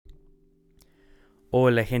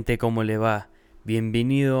Hola gente, ¿cómo le va?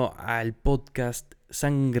 Bienvenido al podcast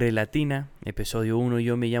Sangre Latina, episodio 1.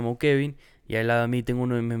 Yo me llamo Kevin y al lado de mí tengo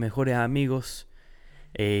uno de mis mejores amigos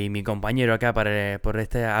y mi compañero acá por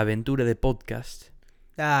esta aventura de podcast.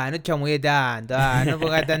 No chamugue tanto, no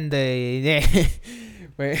ponga tanto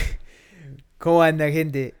Bueno, ¿cómo anda,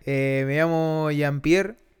 gente? Me llamo Jean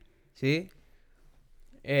Pierre, ¿sí?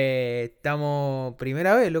 Estamos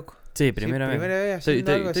primera vez, loco. Sí, primera vez. Primera vez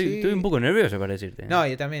haciendo algo así. Estoy un poco nervioso para decirte. No,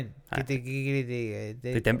 yo también. Ah, ¿Qué querés que te diga?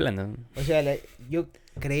 estoy temblando. O sea, yo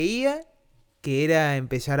creía que era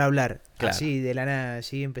empezar a hablar. Claro. Así, de la nada,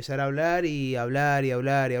 así, empezar a hablar y hablar y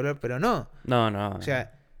hablar y hablar, pero no. No. O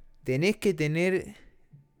sea, tenés que tener...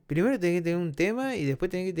 Primero tenés que tener un tema y después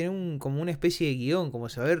tenés que tener como una especie de guión, como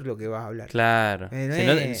saber lo que vas a hablar. Claro.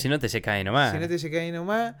 Si no te se cae nomás. Si no te se cae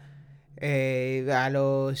nomás, a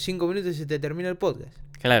los 5 minutos se te termina el podcast.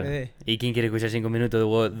 Claro. ¿Y quién quiere escuchar 5 minutos de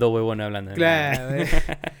dos huevones hablando? Claro.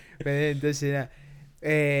 Entonces, nada.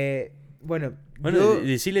 Bueno,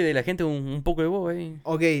 decirle de la gente un poco de vos ahí.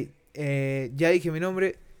 Ok, ya dije mi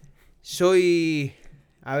nombre. Soy,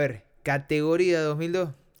 categoría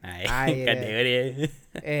 2002. Categoría.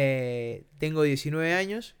 Tengo 19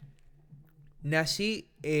 años. Nací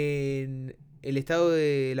en el estado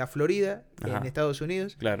de la Florida, en Estados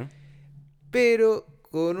Unidos. Claro. Pero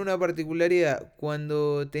con una particularidad.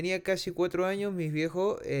 Cuando tenía casi 4 años, mis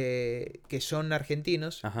viejos, que son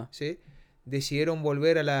argentinos, ¿sí?, decidieron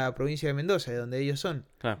volver a la provincia de Mendoza, de donde ellos son.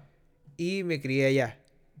 Claro. Y me crié allá.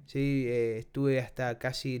 ¿Sí? Estuve hasta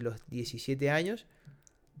casi los 17 años.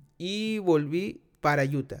 Y volví para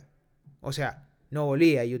Utah. O sea, no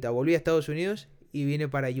volví a Utah, volví a Estados Unidos y vine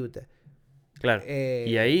para Utah. Claro.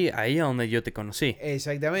 Y ahí es donde yo te conocí.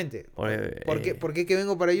 Exactamente. ¿Por qué que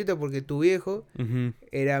vengo para Utah? Porque tu viejo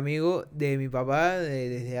era amigo de mi papá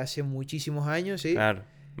desde hace muchísimos años, ¿sí? Claro.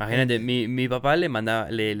 Imagínate, mi papá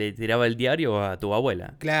le tiraba el diario a tu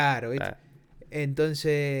abuela. Claro, ¿viste? Claro.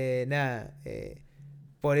 Entonces, nada,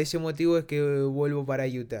 por ese motivo es que vuelvo para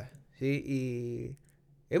Utah, ¿sí? Y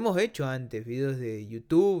hemos hecho antes videos de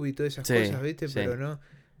YouTube y todas esas cosas, ¿viste? Sí. Pero no.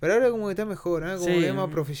 Pero ahora como que está mejor, ¿no? Como que es más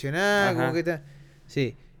profesional, como que está...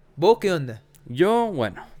 Sí. ¿Vos qué onda? Yo,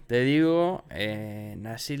 bueno, te digo,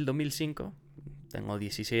 nací el 2005, tengo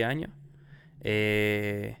 16 años.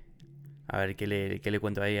 A ver, ¿qué le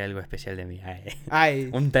cuento ahí? Algo especial de mí.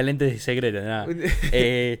 Un talento secreto, nada.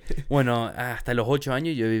 Bueno, hasta los 8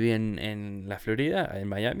 años yo viví en la Florida, en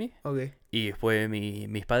Miami. Okay. Y después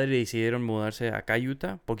mis padres decidieron mudarse acá a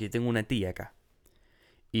Utah porque tengo una tía acá.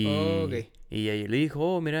 Y ella le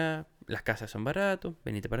dijo, mira, las casas son baratas,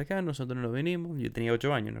 venite para acá, nosotros nos venimos. Yo tenía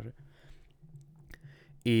 8 años, no sé.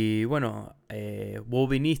 Y bueno, vos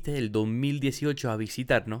viniste el 2018 a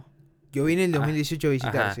visitar, ¿no? Yo vine el 2018 a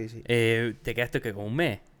visitar, sí. ¿Te quedaste como un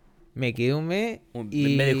mes? Me quedé un mes.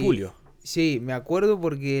 El mes de julio. Sí, me acuerdo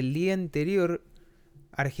porque el día anterior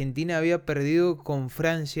Argentina había perdido con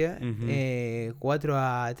Francia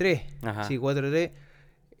 4-3. Sí, 4-3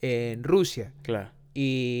 en Rusia. Claro.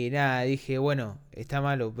 Y nada, dije, bueno, está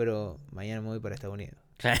malo, pero mañana me voy para Estados Unidos.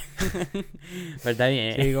 Claro. Pero está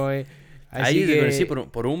bien. Sí, como ahí te conocí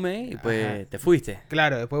por un mes y después te fuiste.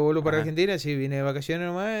 Claro, después vuelvo para Argentina, sí, vine de vacaciones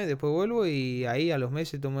nomás, después vuelvo y ahí a los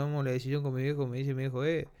meses tomamos la decisión con mi viejo. Me dice mi viejo,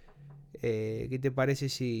 ¿qué te parece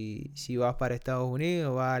si vas para Estados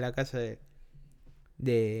Unidos, vas a la casa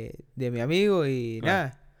de mi amigo? Y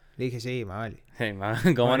nada, le dije, sí, más vale. Sí,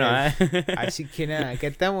 ¿cómo no? Así que nada, acá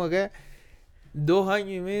estamos 2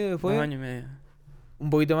 años y medio después. 2 años y medio. Un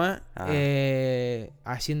poquito más,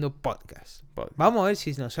 haciendo podcast. Vamos a ver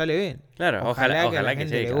si nos sale bien. Claro, ojalá que a la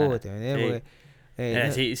gente le guste. Sí.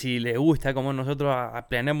 Porque, si le gusta, como nosotros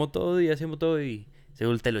planeamos todo y hacemos todo y se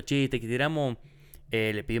gustan los chistes que tiramos,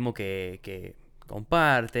 le pedimos que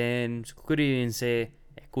comparten, suscríbanse,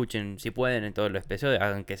 escuchen si pueden en todos los episodios,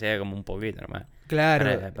 aunque sea como un poquito nomás.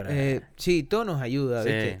 Claro, sí, todo nos ayuda,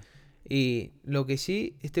 ¿viste? Y lo que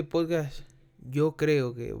sí, este podcast yo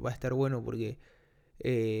creo que va a estar bueno porque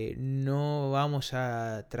no vamos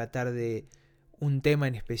a tratar de un tema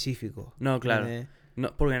en específico. No, claro.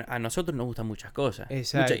 No, porque a nosotros nos gustan muchas cosas.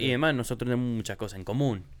 Exacto. Y además nosotros tenemos muchas cosas en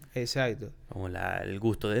común. Exacto. Como el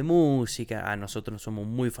gusto de música. A nosotros somos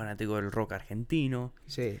muy fanáticos del rock argentino.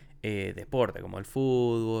 Sí. Deporte como el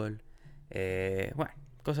fútbol. Bueno,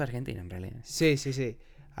 cosas argentinas en realidad. Sí.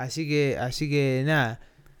 Así que nada.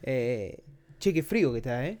 Che, qué frío que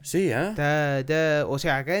está, ¿eh? Sí, Está, o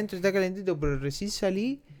sea, acá adentro está calentito, pero recién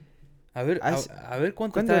salí. A ver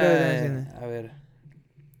cuánto está. A ver.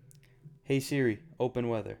 Hey Siri, open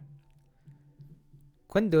weather.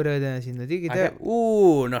 ¿Cuánto grados están haciendo? Tiene que estar...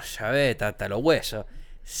 no sabés, está los huesos.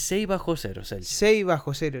 6 bajo cero, Celsius. 6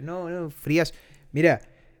 bajo cero, no, frías. Mirá,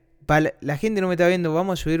 para la gente no me está viendo,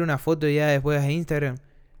 vamos a subir una foto ya después a Instagram.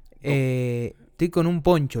 Estoy con un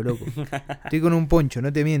poncho, loco. Estoy con un poncho,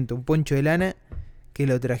 no te miento. Un poncho de lana que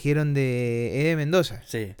lo trajeron de Mendoza.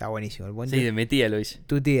 Sí. Está buenísimo el poncho. Sí, de mi tía lo hice.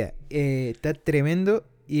 Tu tía. Está tremendo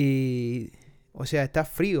y... O sea, está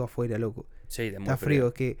frío afuera, loco. Sí, de muy Está frío.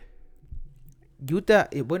 Es que Utah...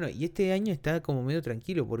 bueno, y este año está como medio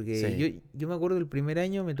tranquilo porque Sí. yo me acuerdo el primer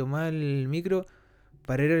año me tomaba el micro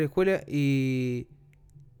para ir a la escuela y...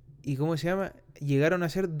 ¿Y cómo se llama? Llegaron a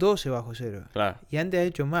ser 12 bajo cero. Claro. Y antes ha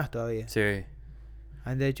hecho más todavía. Sí.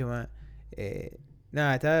 Antes ha hecho más.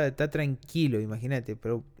 Nada, está tranquilo, imagínate.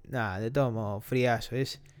 Pero nada, de todo modo, friazo.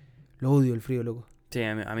 Lo odio el frío, loco. Sí,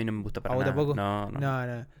 a mí no me gusta para ¿A vos nada. tampoco? No.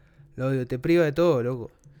 No. Lo odio. Te priva de todo,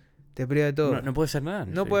 loco. Te priva de todo. No puede hacer nada.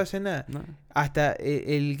 No puede hacer nada. No. Hasta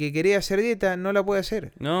el que quería hacer dieta no la puede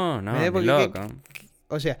hacer. No, ¿Me entendés? ni Porque loco.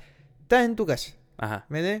 o sea, estás en tu casa. Ajá.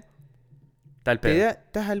 ¿Me entendés? Tal pedo.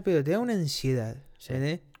 Estás al pedo, te da una ansiedad. Sí. ¿Me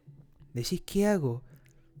entendés? Decís, ¿qué hago?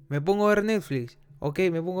 Me pongo a ver Netflix. Ok,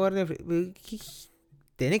 me pongo a ver Netflix.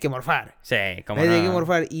 Tenés que morfar. Sí, como Tenés no. que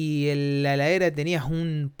morfar. Y en la heladera tenías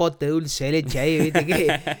un pote de dulce de leche ahí, ¿viste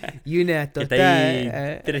qué? Y una Que está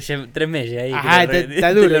tostada. ahí 3 meses ahí. Ajá, que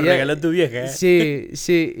está duro. te lo ya. regaló tu vieja. Sí.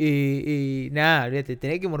 Y nada, olvídate,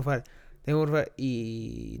 tenés que morfar.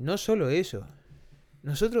 Y no solo eso.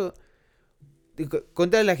 Nosotros...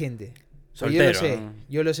 Contale a la gente. Soltero.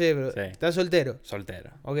 Yo lo sé, pero Sí. estás soltero.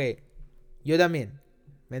 Soltero. Ok, yo también.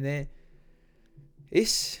 ¿Me entendés?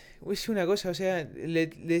 Es una cosa, o sea, le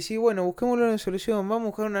decís, bueno, busquémosle una solución, vamos a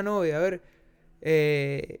buscar una novia, a ver.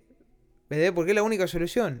 ¿Me entendés? Porque es la única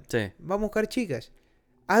solución. Sí. Vamos a buscar chicas.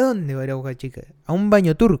 ¿A dónde va a ir a buscar chicas? A un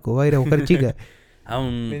baño turco va a ir a buscar chicas. A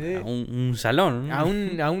un salón. A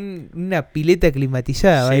una pileta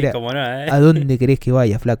climatizada va a Sí, ir a... como no, ¿A dónde querés que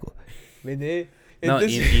vaya, flaco? ¿Me entendés? No,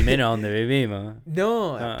 Entonces- y menos a donde vivimos.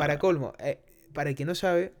 No, Ah. para colmo. Para el que no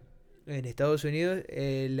sabe, en Estados Unidos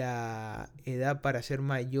la edad para ser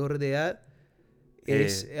mayor de edad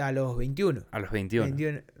es a los 21. A los 21.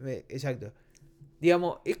 21, exacto.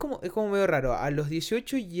 Digamos, es como medio raro. A los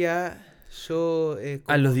 18 ya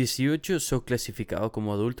A los 18 sos clasificado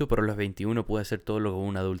como adulto, pero a los 21 puedes hacer todo lo que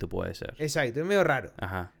un adulto puede hacer. Exacto, es medio raro.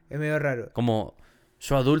 Ajá. Es medio raro. Como,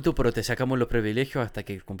 sos adulto, pero te sacamos los privilegios hasta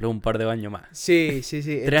que cumplas un par de años más. Sí.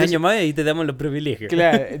 3 años más y ahí te damos los privilegios.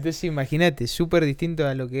 Claro, entonces imagínate, súper distinto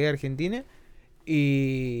a lo que es Argentina.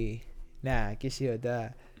 Y nada, qué sé yo,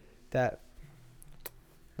 está...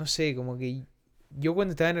 No sé, como que yo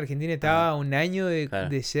cuando estaba en Argentina estaba a un año Claro.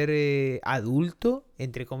 de ser adulto,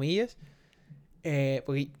 entre comillas.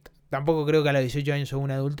 Porque tampoco creo que a los 18 años soy un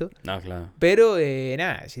adulto. No, claro. Pero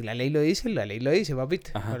nada, si la ley lo dice,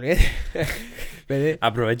 papito. Ajá. Olvídate. ¿Entendés?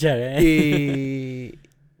 Aprovechar,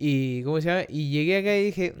 Y ¿cómo se llama? Y llegué acá y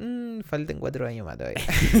dije, faltan 4 años más todavía.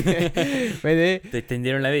 ¿Me entendés? Te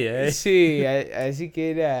extendieron la vida, Sí, así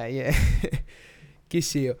que era... qué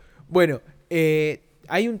sé yo. Bueno,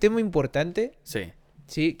 hay un tema importante, Sí.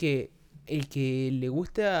 ¿sí? Que el que le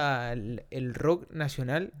gusta el rock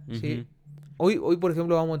nacional, ¿sí? Hoy, por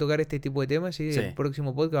ejemplo, vamos a tocar este tipo de temas, ¿sí? Sí. El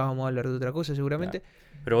próximo podcast vamos a hablar de otra cosa seguramente. Claro.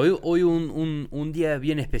 Pero hoy un día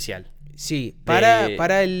bien especial. Sí,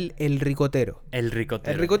 para el ricotero. El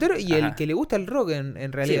ricotero. El ricotero y el Ajá. que le gusta el rock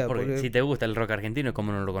en realidad. Sí, porque si te gusta el rock argentino,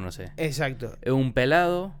 ¿cómo no lo conoces? Exacto. Es un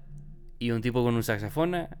pelado y un tipo con un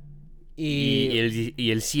saxofón y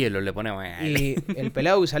el cielo le ponemos. Y el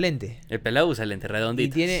pelado usa lente. El pelado usa lentes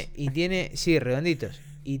redonditos. Y tiene, sí, redonditos.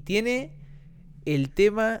 Y tiene el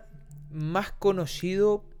tema más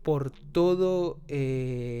conocido por toda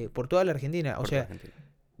la Argentina. O sea,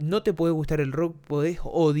 no te puede gustar el rock, podés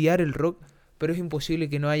odiar el rock, pero es imposible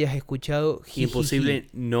que no hayas escuchado Jijiji. Imposible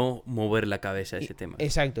no mover la cabeza a ese tema.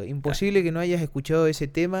 Exacto, imposible que no hayas escuchado ese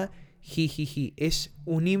tema Jijiji. Es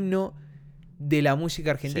un himno de la música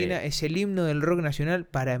argentina, Sí. es el himno del rock nacional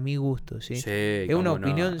para mi gusto, ¿sí? Sí, Es una cómo no.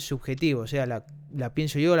 opinión subjetiva, o sea, la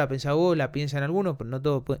pienso yo, la pensás vos, la piensan algunos, pero no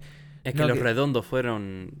todos pueden... Es que no, los redondos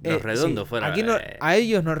fueron. Los redondos sí. fueron. Aquí a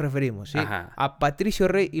ellos nos referimos, ¿sí? Ajá. A Patricio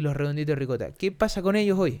Rey y los redonditos de Ricota. ¿Qué pasa con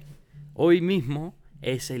ellos hoy? Hoy mismo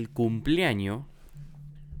es el cumpleaños,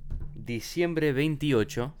 diciembre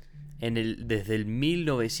 28, desde el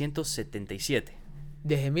 1977.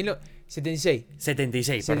 Desde 1976.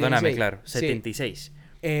 76, perdóname, claro. Sí. 76.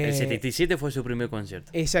 El 77 fue su primer concierto.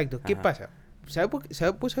 Exacto. ¿Qué Ajá. pasa? ¿Sabes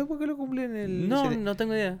por qué lo cumplen el...? No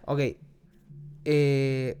tengo idea. Ok.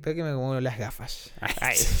 Espera que me acomodo las gafas.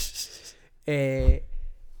 Ahí.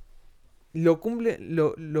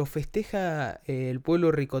 Lo festeja el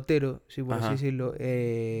pueblo ricotero, sí, por Ajá. así decirlo,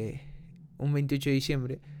 un 28 de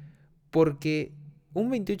diciembre, porque un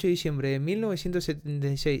 28 de diciembre de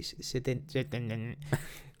 1976,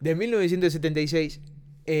 de 1976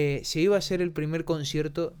 se iba a hacer el primer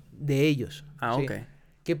concierto de ellos. Ah, ¿sí? ok.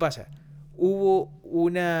 ¿Qué pasa? Hubo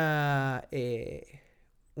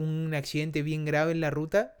un accidente bien grave en la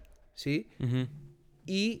ruta, ¿sí? Ujú.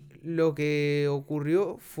 Y lo que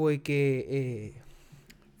ocurrió fue que,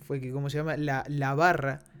 ¿cómo se llama? La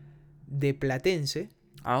barra de Platense,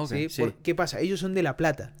 Ah, ok, ¿sí? sí. ¿Qué pasa? Ellos son de La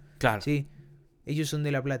Plata, Claro. ¿sí? Ellos son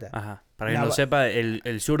de La Plata. Ajá. Para que La no ba- sepa,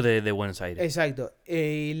 el sur de Buenos Aires. Exacto.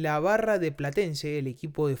 La barra de Platense, el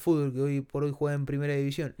equipo de fútbol que hoy por hoy juega en Primera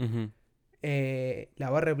División, Ujú. la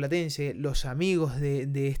barra de Platense, los amigos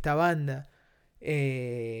de esta banda,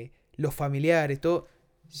 los familiares, todo,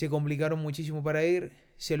 se complicaron muchísimo para ir.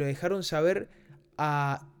 Se lo dejaron saber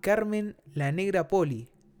a Carmen la Negra Poli.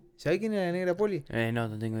 ¿Sabés quién es la Negra Poli?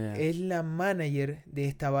 No tengo idea. Es la manager de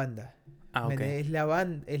esta banda. Ah, ok. Es la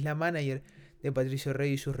manager de Patricio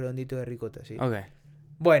Rey y sus redonditos de ricota, ¿sí? Ok,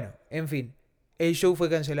 Bueno, en fin, el show fue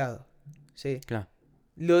cancelado, ¿sí? claro.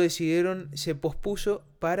 Lo decidieron, se pospuso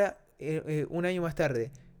para un año más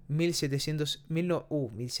tarde,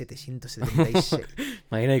 1776.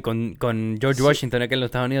 Imagínate con George Sí. Washington acá en los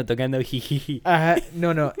Estados Unidos tocando jijiji. Ajá,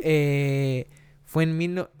 no. Fue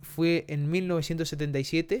en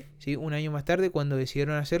 1977, ¿sí? Un año más tarde, cuando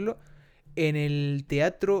decidieron hacerlo, en el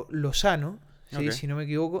Teatro Lozano, ¿sí? Ok. Si no me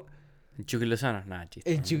equivoco. El Chucky Lozano, nada,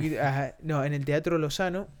 chiste. En el Teatro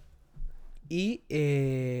Lozano. Y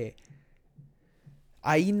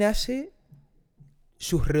ahí nace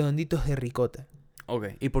sus redonditos de ricota. Ok,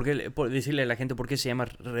 ¿y por decirle a la gente por qué se llama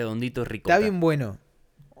redondito ricota? Está bien bueno.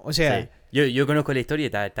 O sea, Sí. Yo conozco la historia y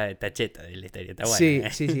está cheta de la historia, está buena.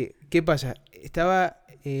 sí. ¿Qué pasa? Estaba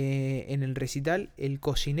en el recital el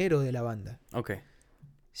cocinero de la banda. Ok,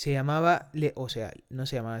 Se llamaba, no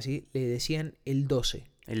se llamaba así, le decían el 12.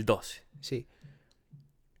 el 12. Sí.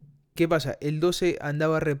 ¿Qué pasa? El 12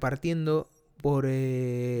 andaba repartiendo por al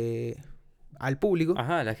público.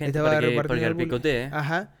 Ajá, la gente Estaba para que repartiendo al público. picotee.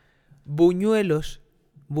 Ajá. Buñuelos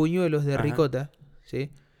de Ajá. ricota,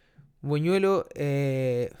 ¿sí? Buñuelo,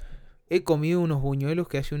 he comido unos buñuelos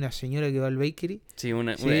que hace una señora que va al bakery. Sí,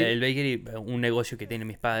 Sí. el bakery, un negocio que tienen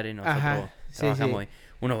mis padres, nosotros Ajá, sí, trabajamos sí. ahí.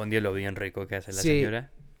 Unos buñuelos bien ricos que hace la Sí. señora.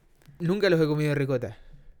 Nunca los he comido de ricota.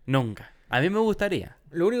 Nunca. A mí me gustaría.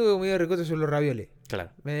 Lo único que he comido de ricota son los ravioles. Claro.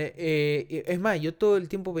 Es más, yo todo el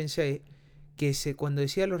tiempo pensé que cuando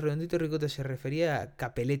decía los redonditos de ricota se refería a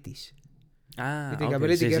capeletis. Ah, ¿Viste? ok,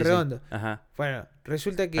 Capeletti, sí, que es sí, sí. redondo. Ajá. Bueno,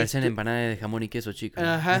 resulta que... Parecen empanadas de jamón y queso, chicos.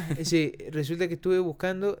 Ajá, sí. Resulta que estuve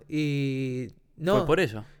buscando y... No, Fue por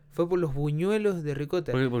eso. fue por los buñuelos de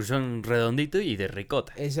ricota. Porque son redonditos y de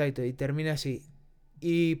ricota. Exacto, y termina así.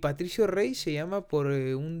 Y Patricio Rey se llama por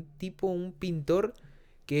un pintor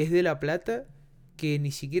que es de La Plata, que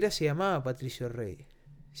ni siquiera se llamaba Patricio Rey.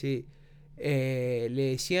 Sí. Le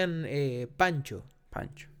decían Pancho.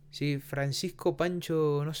 Pancho. Sí, Francisco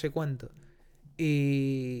Pancho no sé cuánto.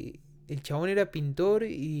 Y el chabón era pintor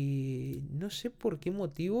y no sé por qué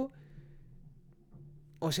motivo.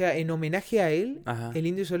 O sea, en homenaje a él, Ajá. el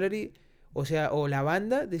Indio Solari, o la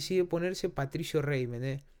banda decide ponerse Patricio Rey, ¿me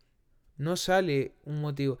entiendes? No sale un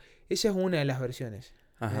motivo. Esa es una de las versiones.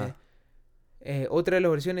 Ajá. Otra de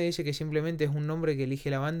las versiones dice que simplemente es un nombre que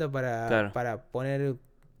elige la banda Claro. para poner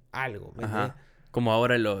algo, ¿me entiendes? Ajá. Como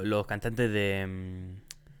ahora los cantantes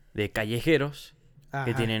de callejeros que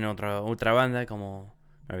Ajá. tienen otra banda, como...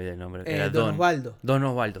 Me olvidé el nombre. Era Don Osvaldo. Don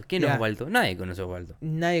Osvaldo. ¿Quién es Ya. Osvaldo? Nadie conoce a Osvaldo.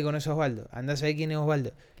 Nadie conoce a Osvaldo. Andá a saber quién es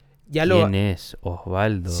Osvaldo. ¿Quién es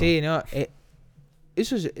Osvaldo? Sí, no.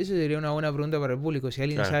 Eso sería una buena pregunta para el público. Si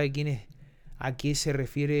alguien Claro. sabe quién es, a qué se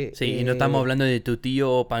refiere. Sí, y no estamos hablando de tu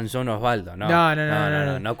tío panzón Osvaldo,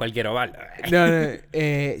 ¿no? No cualquier Osvaldo.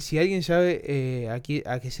 Si alguien sabe a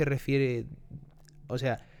qué se refiere, o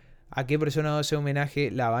sea, a qué persona hace homenaje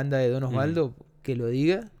la banda de Don Osvaldo, que lo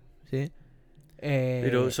diga, ¿sí?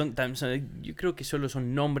 Pero yo creo que solo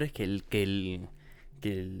son nombres que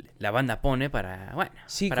la banda pone para, bueno,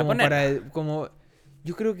 Sí, para como poner. como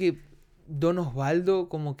yo creo que Don Osvaldo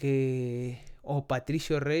o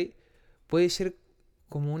Patricio Rey puede ser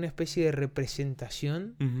como una especie de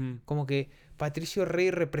representación, Ujú, como que Patricio Rey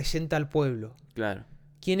representa al pueblo. claro.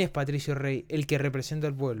 ¿Quién es Patricio Rey? El que representa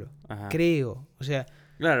al pueblo. Ajá. Creo, o sea,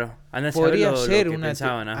 Claro, anda a saber podría lo ser que una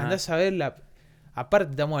pensaban, ajá. andá a saber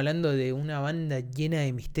aparte estamos hablando de una banda llena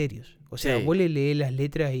de misterios. O sea, Sí. vos le lees las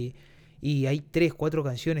letras y hay 3, 4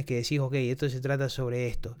 canciones que decís, ok, esto se trata sobre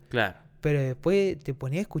esto. Claro. Pero después te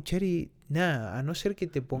ponías a escuchar y nada, a no ser que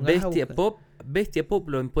te pongas Bestia Pop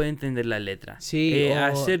lo puede entender la letra. Sí,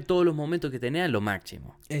 Hacer todos los momentos que tenés a lo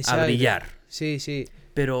máximo. Exacto. A brillar. Sí, sí.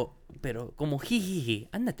 Pero como jijiji,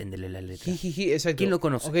 anda a atenderle la letra. Jijiji, exacto. ¿Quién lo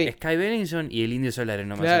conoce? Ok, Sky Bellinson y el Indio Solari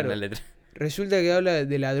nomás claro. en la letra. Resulta que habla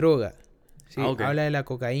de la droga. Sí, Ok. habla de la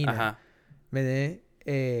cocaína. Ajá. ¿Me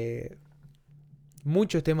entendés?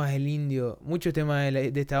 Muchos temas del Indio, muchos temas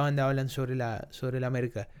de esta banda hablan sobre la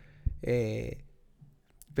merca. Eh,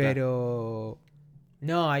 pero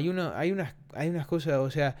no, hay unas cosas,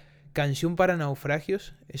 o sea, Canción para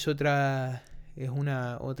Naufragios es otra Ujú.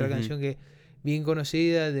 canción que bien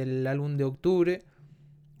conocida del álbum de Octubre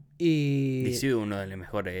y Dice uno de los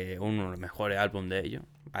mejores álbumes de ellos.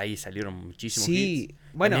 Ahí salieron muchísimos hits. sí,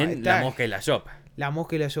 bueno, También La está Mosca y la Sopa. La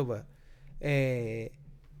Mosca y la Sopa. Eh,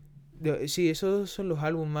 sí, esos son los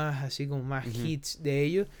álbumes más así como más Ujú. hits de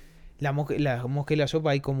ellos. La Mosca y la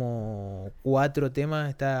Sopa hay como 4 temas.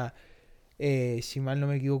 Está, si mal no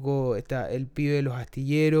me equivoco, está El Pibe de los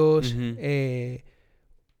Astilleros. Ujú.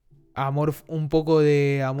 Un poco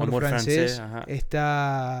de Amor Amor francés, francés. ajá.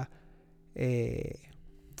 Está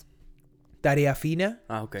Tarea Fina,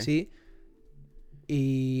 Ah, ok. ¿sí?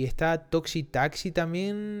 Y está Toxi Taxi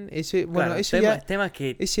también. Bueno, Claro, ese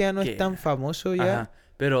ya no es tan famoso ya. Ajá.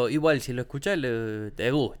 Pero igual, si lo escuchas,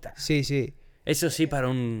 te gusta. Sí, sí, Eso sí, para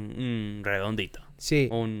un redondito. sí.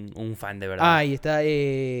 Un fan de verdad. Ah, y está,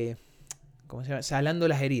 ¿cómo se llama? Salando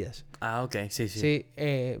las heridas. Ah, ok, sí, sí. Sí,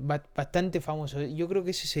 bastante famoso. Yo creo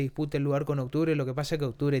que ese se disputa el lugar con Octubre. Lo que pasa es que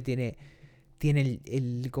Octubre tiene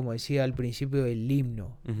como decía al principio, el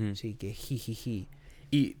himno. Ujú. Sí, que jijiji.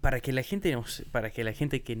 Y para que la gente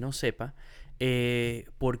que no sepa,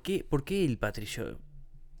 por qué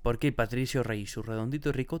el Patricio Rey y su Redondito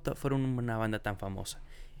y Ricota fueron una banda tan famosa?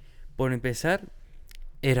 Por empezar,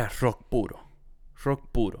 era rock puro. Rock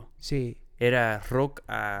puro. Sí, Era rock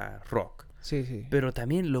a rock. sí, sí. Pero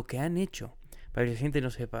también lo que han hecho, para que la gente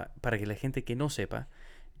no sepa, para que la gente que no sepa,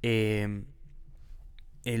 eh,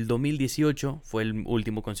 el 2018 fue el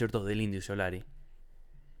último concierto del Indio Solari. Y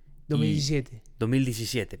 2017.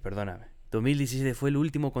 2017, perdóname. 2017 fue el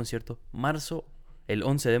último concierto. El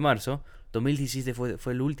 11 de marzo, 2017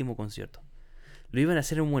 fue el último concierto. Lo iban a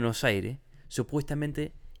hacer en Buenos Aires.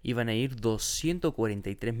 Supuestamente iban a ir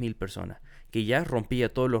 243.000 personas. Que ya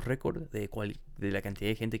rompía todos los récords de la cantidad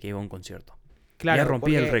de gente que iba a un concierto. Ya Claro,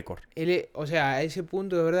 rompía el porque récord. o sea, a ese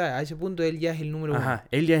punto, de verdad, a ese punto él ya es el número 1. Ajá,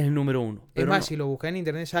 él ya es el número 1. Es Pero más, no. si lo buscas en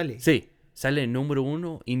internet sale. Sí, sale el número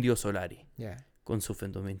 1 Indio Solari. Ya. Con su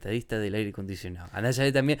fundamentalista del aire acondicionado. Andá a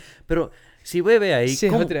saber también. Pero si ve ahí, Sí,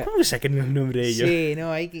 otra. ¿cómo sacan el nombre de ellos? Sí,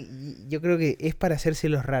 no, yo creo que es para hacerse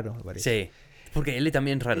los raros, me parece. Sí, porque él es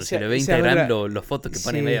también raro. Si Esa- le ve esa Instagram, otra- los fotos que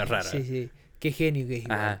pone Sí, medio raras. sí, sí. Qué genio que es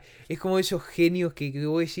igual. Ajá. Es como esos genios que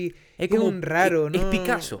vos decís, Es es como un raro, ¿no? Es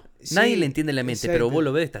Picasso. Sí, Nadie le entiende la mente, pero exacto. vos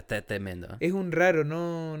lo ves, está tremendo. Es un raro,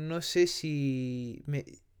 no sé si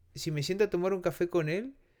me siento a tomar un café con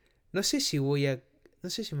él, no sé si no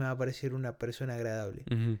sé si me va a parecer una persona agradable.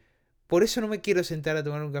 Ujú. Por eso no me quiero sentar a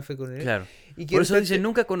tomar un café con él. Claro. Y Por quiero eso estar- dice,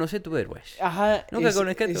 nunca conocé tu héroe. Ajá, Nunca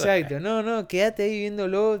conozcas tu exacto. héroe. No, quédate ahí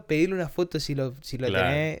viéndolo, pedirle una foto si lo Claro.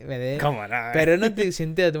 tenés, ¿me entendés? ¿Cómo no? Pero no te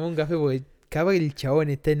sentés a tomar un café porque capaz que el chabón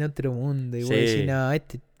está en otro mundo y vos Sí. decís, no,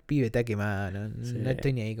 este pibe está quemado, Sí. no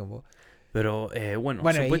estoy ni ahí con vos. Pero bueno,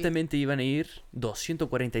 Bueno, supuestamente iban a ir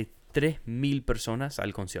 243.000 personas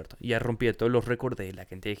al concierto. Ya rompía todos los récords de la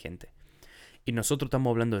cantidad de gente. Y nosotros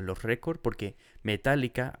estamos hablando de los récords porque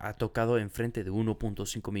Metallica ha tocado enfrente de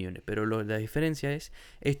 1.5 millones. Pero la diferencia es,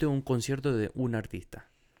 esto es un concierto de un artista.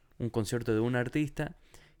 Un concierto de un artista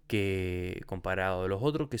que, comparado a los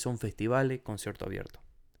otros, que son festivales, concierto abierto.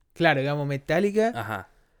 Claro, digamos, Metallica Ajá.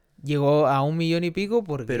 llegó a 1 millón y pico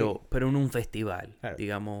porque... Pero en un festival, Claro.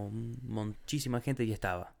 digamos, muchísima gente ya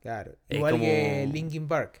estaba. Claro, Es igual como que Linkin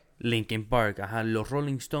Park. Linkin Park, ajá. Los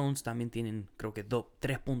Rolling Stones también tienen, creo que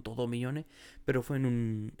 3.2 millones, pero fue en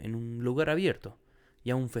un lugar abierto,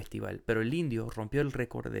 ya un festival. Pero el Indio rompió el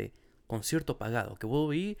récord de concierto pagado, que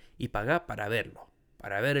vos ir y pagás para verlo,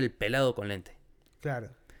 para ver el pelado con lente. Claro.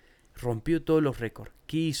 Rompió todos los récords.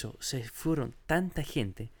 ¿Qué hizo? Se fueron tanta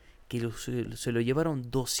gente que se lo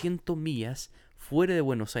llevaron 200 millas fuera de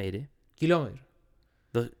Buenos Aires. Kilómetros.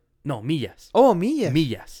 No, millas. Oh, millas.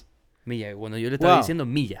 Millas. Cuando yo le estaba Wow. diciendo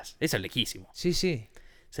millas, eso es lejísimo. Sí, sí.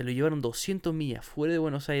 Se lo llevaron 200 millas fuera de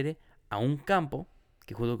Buenos Aires a un campo,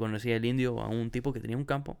 que justo conocía el Indio, a un tipo que tenía un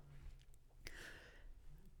campo.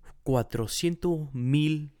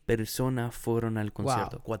 400.000 personas fueron al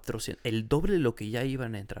concierto. Wow. 400, el doble de lo que ya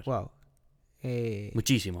iban a entrar. Wow.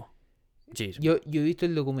 Muchísimo. Muchísimo. Yo he visto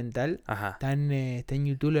el documental. Ajá. Está en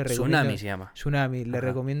YouTube. Le recomiendo, Tsunami se llama. Tsunami. Le Ajá.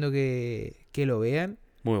 recomiendo que lo vean.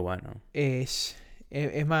 Muy bueno. Es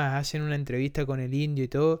más, hacen una entrevista con el Indio y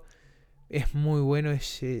todo. Es muy bueno.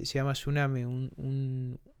 Se llama Tsunami.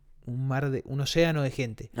 Un un océano de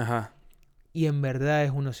gente. Ajá. Y en verdad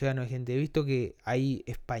es un océano de gente. He visto que hay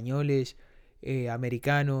españoles,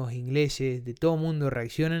 americanos, ingleses, de todo mundo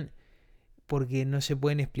reaccionan porque no se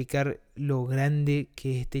pueden explicar lo grande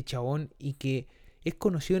que es este chabón y que es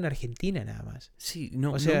conocido en Argentina nada más. Sí,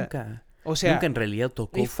 no, O sea, nunca en realidad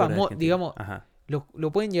tocó es fuera de famoso, Argentina. digamos, Ajá.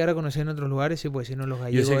 lo pueden llegar a conocer en otros lugares, sí, porque si no los Yo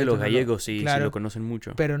gallegos... sé que los estos no gallegos sí claro, lo conocen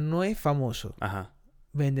mucho. pero no es famoso. Ajá.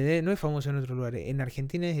 ¿Me entendés? No es famoso en otros lugares. En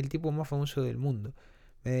Argentina es el tipo más famoso del mundo.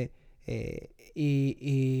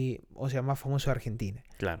 O sea, más famoso de Argentina.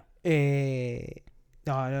 Claro.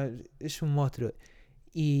 No, es un monstruo.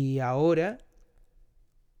 Y ahora,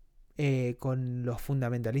 con los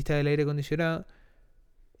fundamentalistas del aire acondicionado,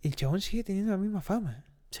 el chabón sigue teniendo la misma fama.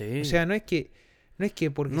 Sí. O sea, no es que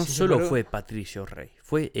porque no se solo separó... fue Patricio Rey,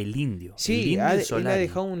 fue el Indio. Sí, el Indio él ha Solari.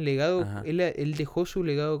 dejado un legado. Ajá. Él dejó su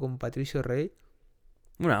legado con Patricio Rey.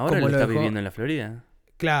 Bueno, ahora como él lo está dejó- viviendo en la Florida.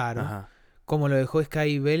 Claro. Ajá. Como lo dejó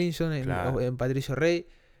Sky Bellinson Claro. en Patricio Rey.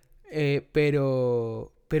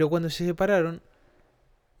 Pero cuando se separaron,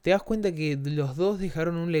 te das cuenta que los dos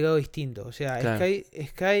dejaron un legado distinto. O sea, Claro.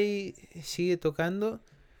 Sky sigue tocando.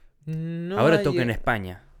 No Ahora ha toca en lleg-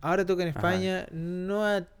 España. Ahora toca en Ajá. España.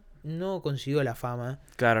 No consiguió la fama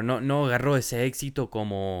Claro, no agarró ese éxito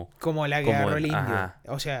como como la que Como agarró el- el Indio. ajá.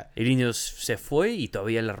 O sea, el Indio se fue y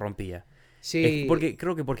todavía la rompía. sí.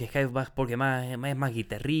 Creo que porque Sky es más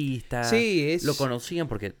guitarrista. Sí, Lo conocían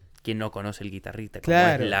porque quien no conoce el guitarrista, como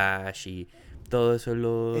Claro. Slash y todo eso,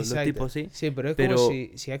 los Exacto. tipos así. Sí, pero es Pero- como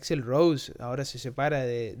si Axl Rose ahora se separa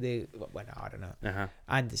bueno, ahora no. Ajá.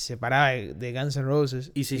 Antes se separaba de Guns N'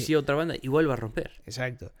 Roses. Y si sigue otra banda, igual va a romper.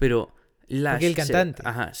 Exacto. Pero Slash Porque el cantante.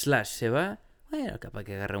 Slash se va, bueno, capaz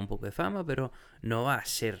que agarra un poco de fama, pero no va a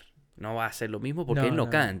ser lo mismo porque No, él no no.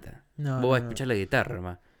 canta. No, Vos vas a no. escuchar la guitarra,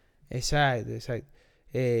 más. Exacto.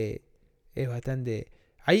 Es bastante...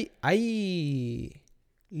 Hay...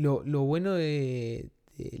 Lo bueno del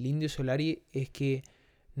Indio Solari es que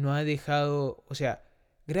no ha dejado... O sea,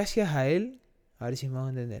 gracias a él... A ver si me van a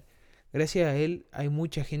entender. Gracias a él hay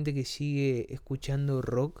mucha gente que sigue escuchando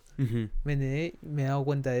rock. Ujú. ¿Me entendés? Me he dado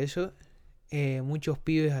cuenta de eso. Muchos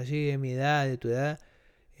pibes así de mi edad, de tu edad,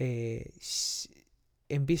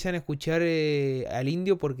 empiezan a escuchar al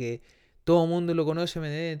Indio porque todo el mundo lo conoce, ¿me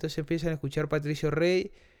entendés? Entonces empiezan a escuchar Patricio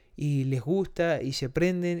Rey y les gusta y se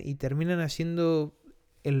prenden y terminan haciendo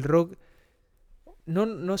el rock.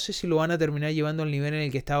 No sé si lo van a terminar llevando al nivel en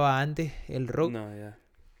el que estaba antes el rock, No, ya.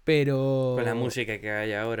 pero... Con la música que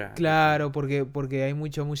hay ahora. Claro, porque hay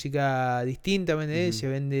mucha música distinta, ¿me entendés? Ujú. Se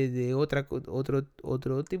vende de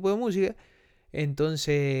otro tipo de música.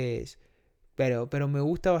 Entonces, pero me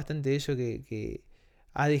gusta bastante eso que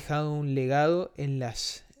ha dejado un legado en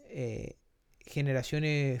las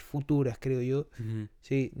generaciones futuras, creo yo. Ujú.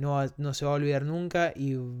 Sí, no se va a olvidar nunca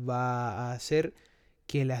y va a hacer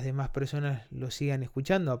que las demás personas lo sigan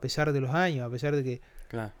escuchando a pesar de los años, a pesar de que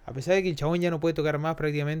Claro. el chabón ya no puede tocar más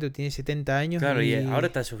prácticamente, tiene 70 años Claro, y y ahora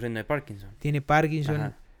está sufriendo de Parkinson. tiene Parkinson.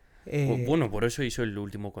 Ajá. Bueno, por eso hizo el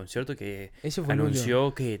último concierto que Ese fue el último.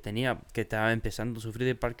 anunció que estaba empezando a sufrir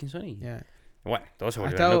de Parkinson y Ya. bueno, todos se Ha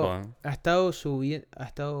volvieron estado, locos. ha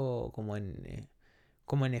estado como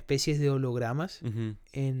en especies de hologramas Ujú.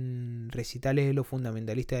 en recitales de los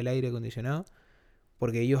fundamentalistas del aire acondicionado,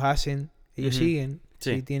 porque ellos Ujú. siguen,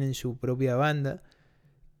 Sí. ¿sí? Tienen su propia banda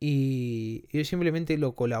y ellos simplemente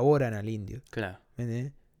lo colaboran al Indio, Claro. ¿me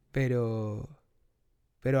entendés? Pero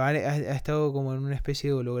ha estado como en una especie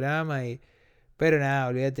de holograma pero nada,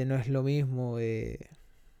 olvídate, no es lo mismo. Y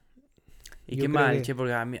Yo qué creo mal, que- che,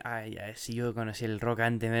 porque a mí, si yo conocí el rock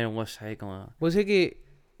antes, vos sabés cómo. Vos sabés que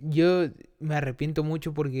yo me arrepiento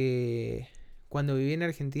mucho porque cuando viví en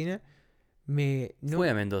Argentina, Fue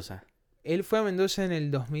a Mendoza. él fue a Mendoza en el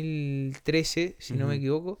 2013, si no me Ujú.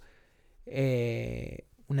 equivoco.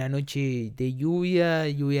 Una noche de lluvia,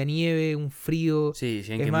 nieve, un frío. Sí,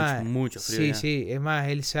 sí, Es que más, mucho frío. sí, ya. sí, es más,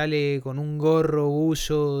 él sale con un gorro,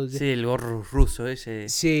 buzo. Sí, el gorro ruso ese.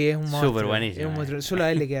 Sí, es un monstruo. Súper buenísimo, Es un monstruo. Solo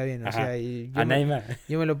a él le queda bien. O Ajá. sea, y A nadie más.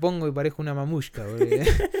 yo me lo pongo y parezco una mamushka.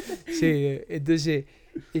 Sí, entonces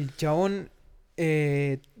el chabón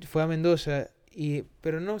fue a Mendoza.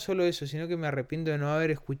 Pero no solo eso, sino que me arrepiento de no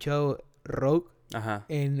haber escuchado rock Ajá.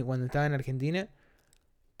 cuando estaba en Argentina.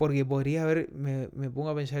 Porque podría haber, me pongo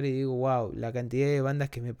a pensar y digo, wow, la cantidad de bandas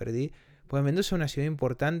que me perdí. Porque Mendoza es una ciudad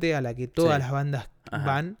importante a la que todas Sí. las bandas Ajá.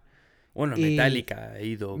 van. Bueno, Y Metallica ha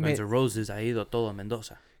ido, me- Guns N' Roses ha ido, todo a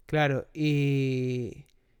Mendoza. Claro, y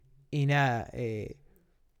nada,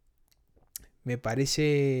 me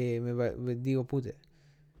parece, digo, puta,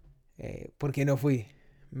 ¿por qué no fui?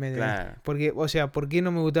 Claro. Porque, o sea, ¿por qué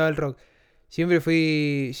no me gustaba el rock? Siempre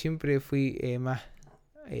fui más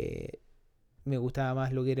me gustaba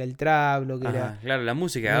más lo que era el trap, lo que era... Claro, la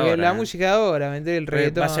música lo que era ahora. la música de ahora, meter el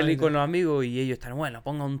reggaetón. Va a salir con los amigos y ellos están, bueno,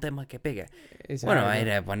 ponga un tema que pegue. Exacto. Bueno, va a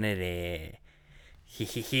ir a poner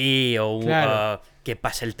jijiji o Claro. que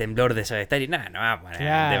pasa el temblor de Soda Stereo. No va a poner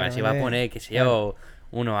Claro, tema, si va a poner, qué sé yo,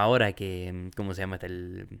 uno ahora que, ¿cómo se llama?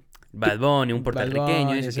 El Bad Bunny, un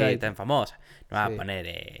puertorriqueño, eso que es tan famoso. No va a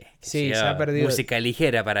poner se ha perdido, música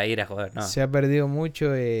ligera para ir a joder, no. Se ha perdido mucho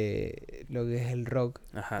lo que es el rock,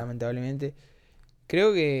 lamentablemente.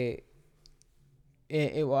 Creo que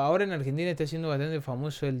ahora en Argentina está siendo bastante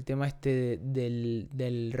famoso el tema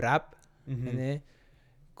del rap, ¿entendés?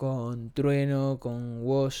 Con Trueno, con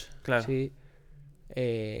Woz, claro. ¿sí?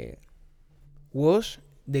 Woz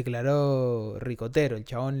declaró ricotero, el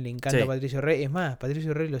chabón le encanta a Patricio Rey. Es más,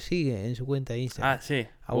 Patricio Rey lo sigue en su cuenta de Instagram. Sí.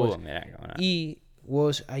 A Woz. Mirá, y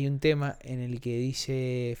Woz hay un tema en el que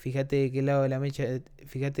dice, fíjate de qué lado de la mecha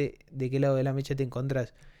te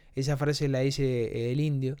encontrás. Esa frase la dice el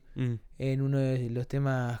Indio en uno de los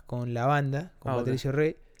temas con la banda, con Patricio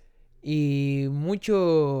Rey. Y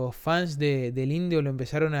muchos fans del Indio le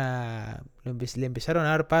empezaron a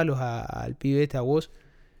dar palos al pibe a Woz,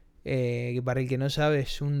 que para el que no sabe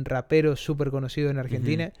es un rapero súper conocido en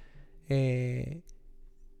Argentina. Y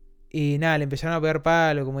nada, le empezaron a pegar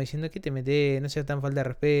palos como diciendo, ¿qué te metés? No seas tan falta de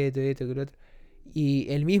respeto, esto, que lo otro.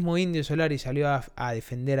 Y el mismo Indio Solari salió a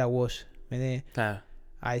defender a Woz, claro.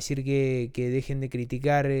 A decir que dejen de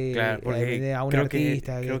criticar a un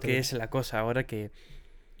artista. Creo que es la cosa ahora que...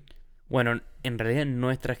 Bueno, en realidad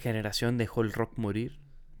nuestra generación dejó el rock morir,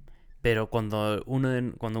 pero cuando uno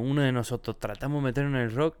de nosotros tratamos de meternos en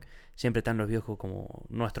el rock, siempre están los viejos como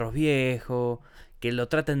nuestros viejos, que lo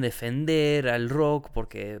traten de defender al rock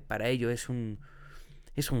porque para ellos es un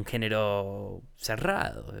género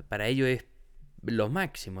cerrado, para ellos es lo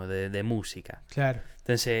máximo de música. Claro.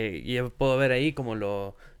 Entonces, yo puedo ver ahí como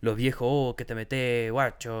los viejos, que te metes,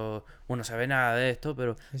 guacho, uno no sabe nada de esto,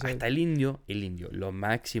 pero hasta el indio, lo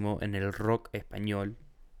máximo en el rock español,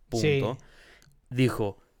 punto,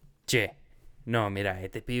 dijo, che, no, mira,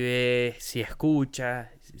 este pibe si escucha,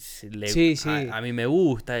 a mí me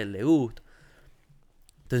gusta, él le gusta.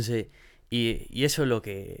 Entonces, y eso es lo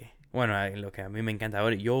que, bueno, lo que a mí me encanta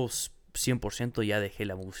ahora. Yo 100% ya dejé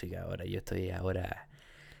la música ahora, yo estoy ahora...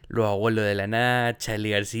 Los abuelos de la Nacha, Charly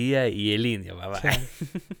García y el Indio, papá.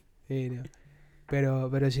 Sí, no.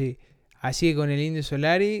 Pero sí, así con el Indio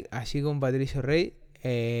Solari, así con Patricio Rey.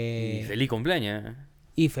 Y feliz cumpleaños.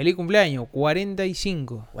 Y feliz cumpleaños,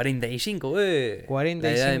 45. 45, 45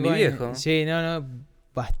 la edad de mi viejo. Sí, no,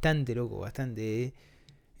 bastante loco, bastante.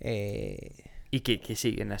 Y que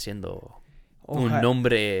siguen haciendo un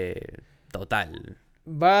nombre total.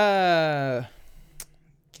 Va...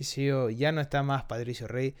 qué sé yo, ya no está más Patricio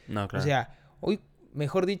Rey. No, claro. O sea, hoy,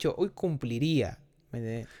 mejor dicho, hoy cumpliría.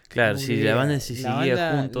 Claro, si la banda se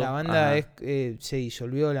seguía juntos. La banda se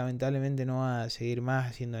disolvió, lamentablemente no va a seguir más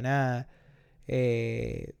haciendo nada.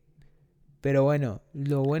 Pero bueno,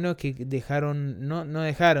 lo bueno es que dejaron, no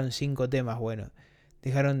dejaron 5 temas buenos,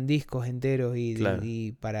 dejaron discos enteros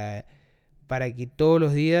y para que todos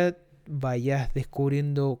los días vayas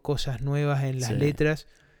descubriendo cosas nuevas en las letras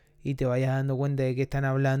y te vayas dando cuenta de qué están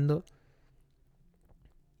hablando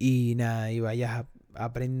y nada, y vayas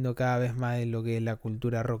aprendiendo cada vez más de lo que es la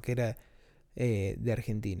cultura rockera de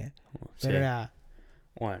Argentina. Pero nada.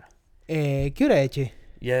 Bueno. ¿Qué hora es, che?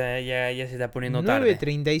 Ya se está poniendo tarde.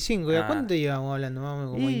 9:35. ¿Cuánto llevamos hablando? Más o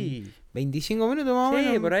menos, como 25 minutos más o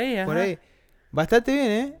menos. Sí, por ahí. Por ahí. Bastante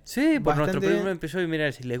bien, ¿eh? Sí, por nuestro primer episodio.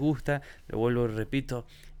 Mira, si les gusta, lo vuelvo y repito.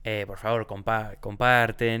 Por favor,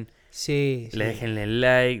 comparten. Sí. Le déjenle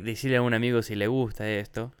like. Decirle a un amigo si le gusta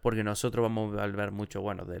esto. Porque nosotros vamos a hablar mucho,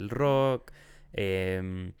 bueno, del rock,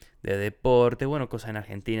 de deporte, bueno, cosas en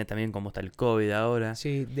Argentina también, como está el COVID ahora.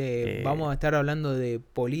 Sí, vamos a estar hablando de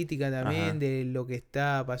política también, de lo que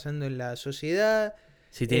está pasando en la sociedad.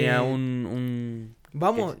 Si tiene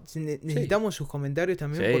necesitamos sus comentarios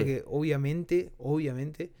también, porque obviamente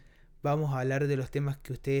vamos a hablar de los temas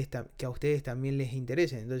que a ustedes también les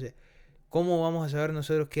interesen. Entonces, ¿cómo vamos a saber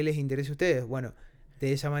nosotros qué les interesa a ustedes? Bueno,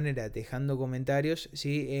 de esa manera, dejando comentarios,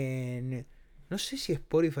 ¿sí? No sé si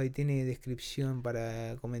Spotify tiene descripción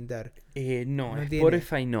para comentar. No,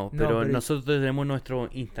 Spotify no, pero nosotros tenemos nuestro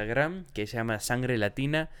Instagram, que se llama Sangre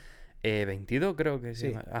Latina 22, creo que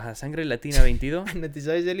se llama. Ajá, Sangre Latina 22. No te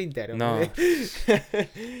sabes el Instagram. No.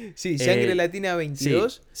 Sí, Sangre Latina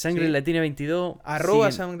 22. Sí, Sangre Latina 22.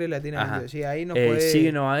 @ Sangre Latina 22. Sí, ahí nos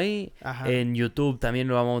síguenos ahí. Ajá. En YouTube también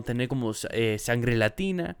lo vamos a tener como Sangre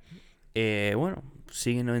Latina. Bueno,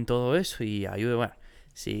 síguenos en todo eso y ayude. Bueno,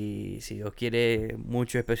 si Dios quiere,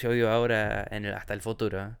 mucho episodio ahora hasta el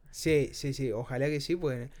futuro. ¿Eh? Sí, ojalá que sí,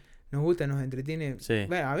 pues nos gusta, nos entretiene. Sí.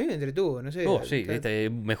 Bueno, a mí me entretuvo, no sé. Sí,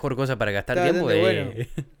 mejor cosa para gastar está tiempo. bastante bueno.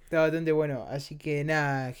 Está bastante bueno. Así que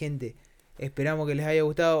nada, gente. Esperamos que les haya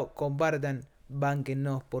gustado. Compartan.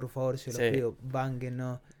 Bánquennos, por favor, se los pido.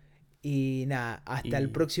 Bánquennos. Y nada, hasta el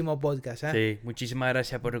próximo podcast. Sí, muchísimas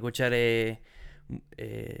gracias por escuchar.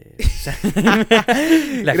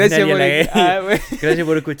 Gracias Gracias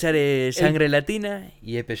por escuchar Sangre Latina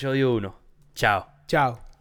y episodio 1. Chao. Chao.